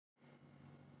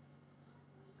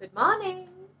Good morning.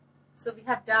 So we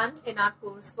have done in our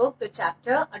course book the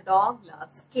chapter A Dog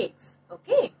Loves Cakes.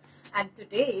 Okay. And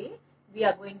today we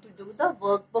are going to do the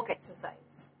workbook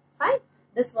exercise. Fine.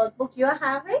 This workbook you are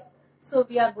having. So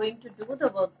we are going to do the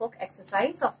workbook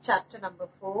exercise of chapter number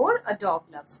 4, A Dog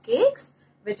Loves Cakes,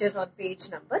 which is on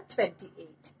page number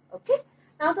 28. Okay.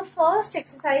 Now the first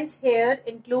exercise here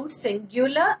includes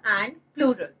singular and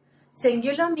plural.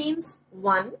 Singular means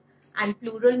one and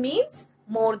plural means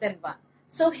more than one.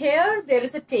 So here there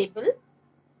is a table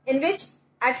in which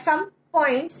at some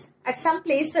points, at some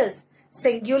places,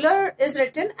 singular is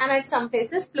written and at some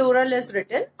places plural is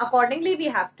written. Accordingly, we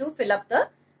have to fill up the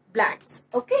blanks.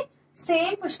 Okay.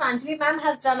 Same Pushpanjali ma'am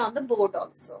has done on the board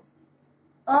also.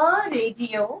 A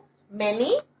radio,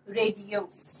 many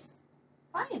radios.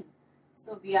 Fine.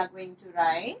 So we are going to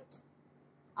write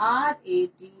R-A-D-I-O-S.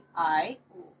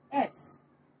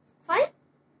 Fine.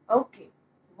 Okay.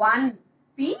 One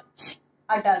peach,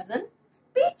 a dozen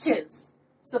peaches.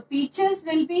 So peaches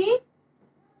will be,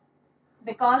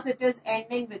 because it is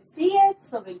ending with CH,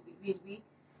 so we'll be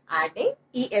adding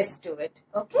ES to it.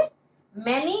 Okay.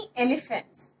 Many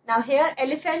elephants. Now here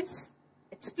elephants,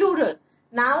 it's plural.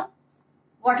 Now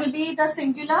what will be the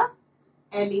singular?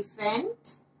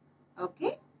 Elephant.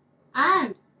 Okay.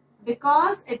 And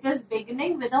because it is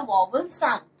beginning with a vowel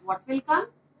sound, what will come?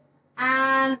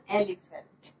 An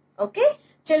elephant. Okay.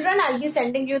 Children, I'll be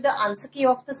sending you the answer key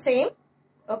of the same.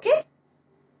 Okay.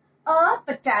 A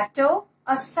potato,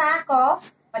 a sack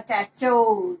of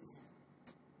potatoes.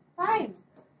 Fine.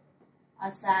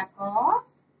 A sack of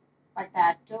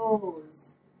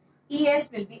potatoes.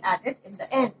 ES will be added in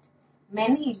the end.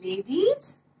 Many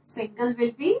ladies, single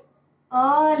will be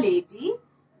a lady.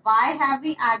 Why have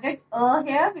we added a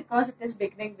here? Because it is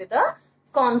beginning with a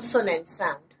consonant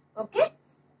sound. Okay.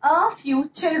 A few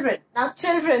children. Now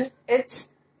children,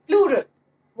 it's plural.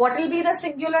 What will be the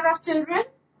singular of children?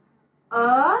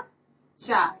 A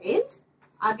child.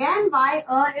 Again, why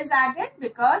a is added?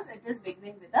 Because it is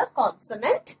beginning with a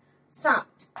consonant sound.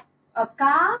 A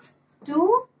calf,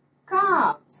 two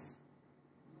calves.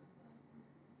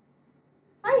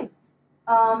 Fine.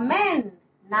 Men,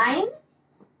 9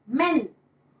 men.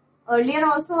 Earlier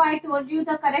also I told you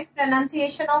the correct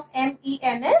pronunciation of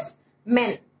M-E-N is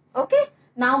men. Okay.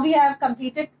 Now we have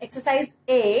completed exercise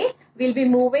A. We'll be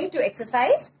moving to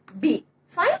exercise B.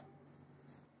 Fine.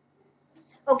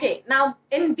 Okay. Now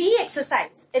in B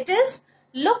exercise, it is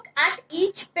look at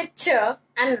each picture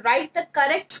and write the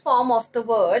correct form of the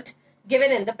word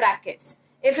given in the brackets.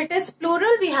 If it is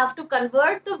plural, we have to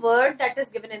convert the word that is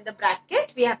given in the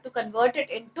bracket. We have to convert it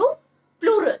into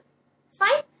plural.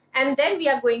 Fine. And then we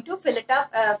are going to fill it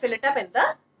up in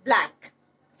the blank.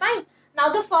 Fine. Now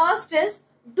the first is,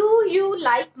 do you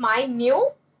like my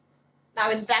new? Now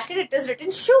in bracket it is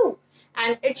written shoe.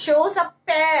 And it shows a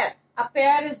pair. A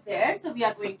pair is there. So we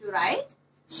are going to write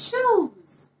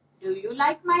shoes. Do you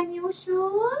like my new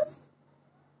shoes?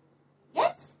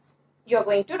 Yes. You are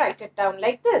going to write it down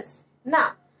like this.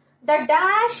 Now, the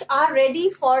dash are ready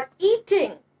for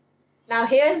eating. Now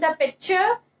here in the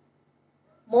picture,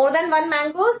 more than one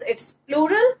mangoes, it's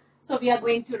plural. So we are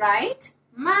going to write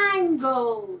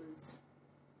mangoes.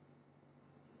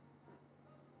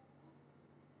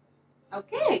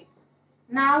 Okay.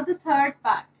 Now the third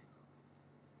part.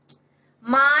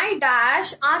 My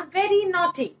dash are very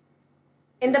naughty.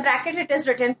 In the bracket it is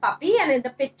written puppy, and in the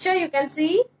picture you can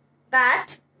see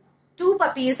that 2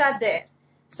 puppies are there.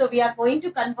 So we are going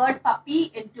to convert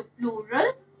puppy into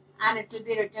plural and it will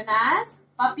be written as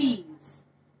puppies.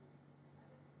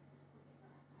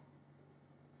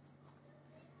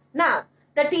 Now,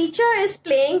 the teacher is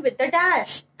playing with the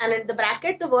dash and in the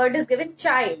bracket the word is given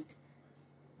child.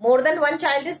 More than one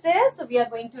child is there, so we are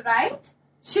going to write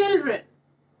children.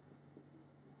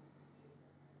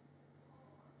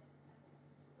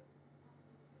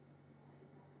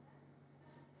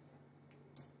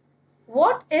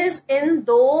 What is in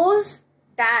those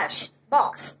dash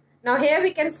box? Now here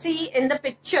we can see in the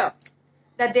picture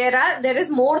that there is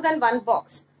more than one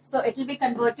box. So it will be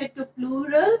converted to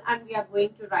plural and we are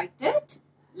going to write it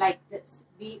like this.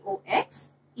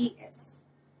 B-O-X-E-S.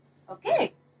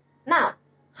 Okay. Now,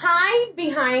 hide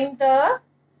behind the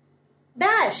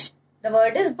dash. The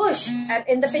word is bush. And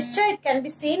in the picture it can be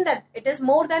seen that it is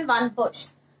more than one bush.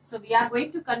 So we are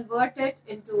going to convert it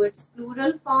into its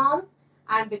plural form.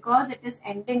 And because it is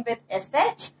ending with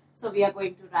SH, so we are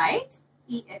going to write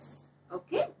ES.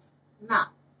 Okay.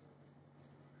 Now,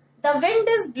 the wind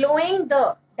is blowing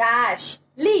the dash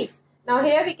leaf. Now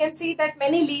here we can see that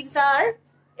many leaves are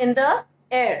in the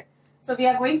air. So we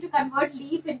are going to convert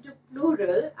leaf into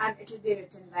plural and it will be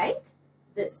written like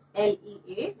this.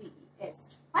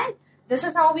 L-E-A-V-E-S. Fine. This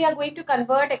is how we are going to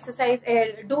convert exercise,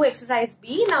 do exercise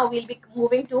B. Now we'll be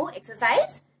moving to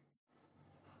exercise.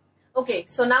 Okay,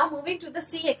 so now moving to the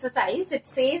C exercise, it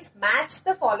says match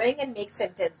the following and make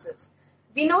sentences.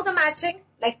 We know the matching,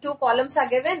 like 2 columns are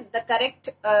given, the correct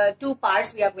 2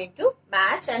 parts we are going to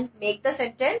match and make the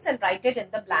sentence and write it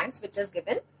in the blanks which is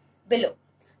given below.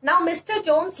 Now Mr.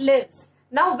 Jones lives.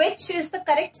 Now which is the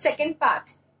correct second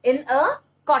part? In a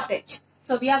cottage.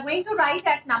 So we are going to write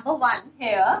at number 1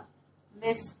 here,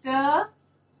 Mr.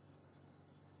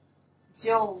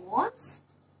 Jones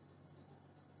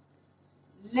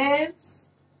lives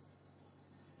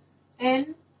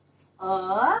in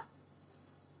a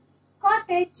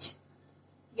cottage.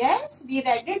 Yes, we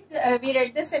read it. We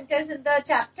read the sentence in the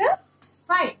chapter.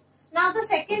 Fine. Now the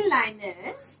second line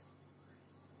is,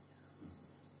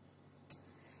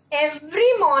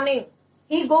 every morning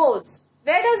he goes.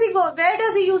 Where does he go? Where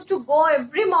does he used to go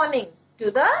every morning? To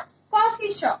the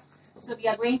coffee shop. So we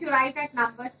are going to write at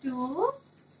number 2.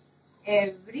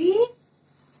 Every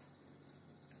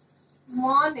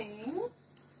morning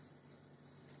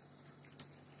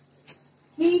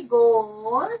he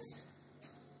goes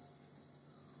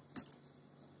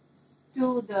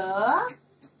to the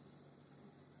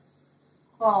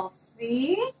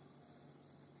coffee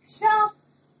shop.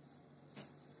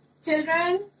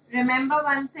 Children, remember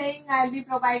one thing, I'll be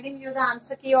providing you the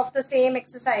answer key of the same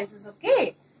exercises,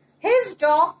 okay? His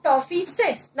dog Toffee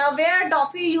sits. Now where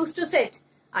Toffee used to sit?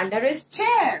 Under his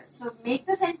chair. So make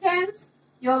the sentence.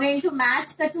 You're going to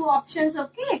match the 2 options,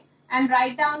 okay? And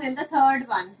write down in the third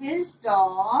one. His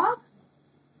dog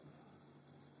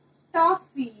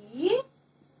Toffee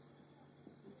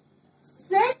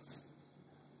sits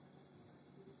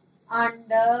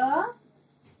under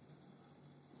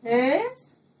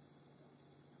his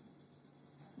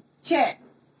chair.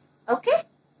 Okay?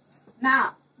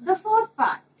 Now, the fourth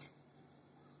part.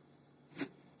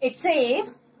 It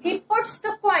says, he puts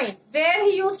the coin. Where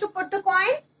he used to put the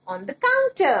coin? On the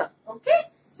counter. Okay?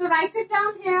 So, write it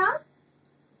down here.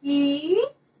 He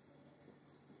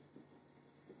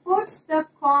puts the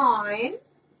coin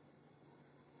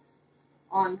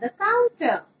on the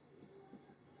counter.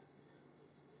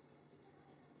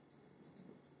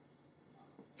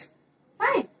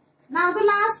 Fine. Now, the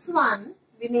last one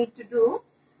we need to do.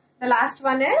 The last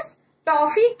one is,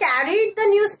 Toffee carried the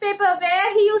newspaper.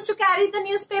 Where he used to carry the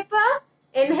newspaper?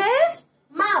 In his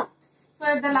mouth.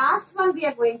 So, the last one we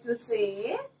are going to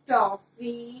say,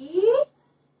 Toffee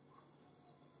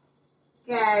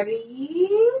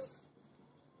carries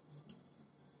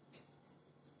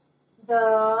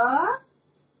the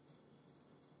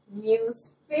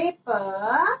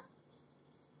newspaper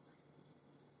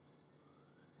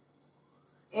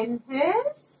in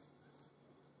his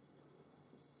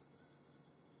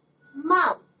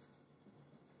mouth.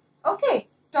 Okay,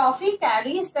 Toffee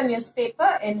carries the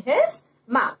newspaper in his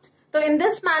mouth. So in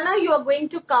this manner, you are going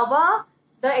to cover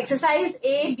the exercise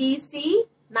A, B, C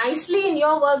nicely in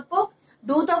your workbook.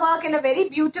 Do the work in a very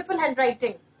beautiful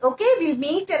handwriting. Okay, we'll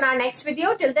meet in our next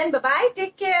video. Till then, bye-bye.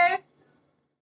 Take care.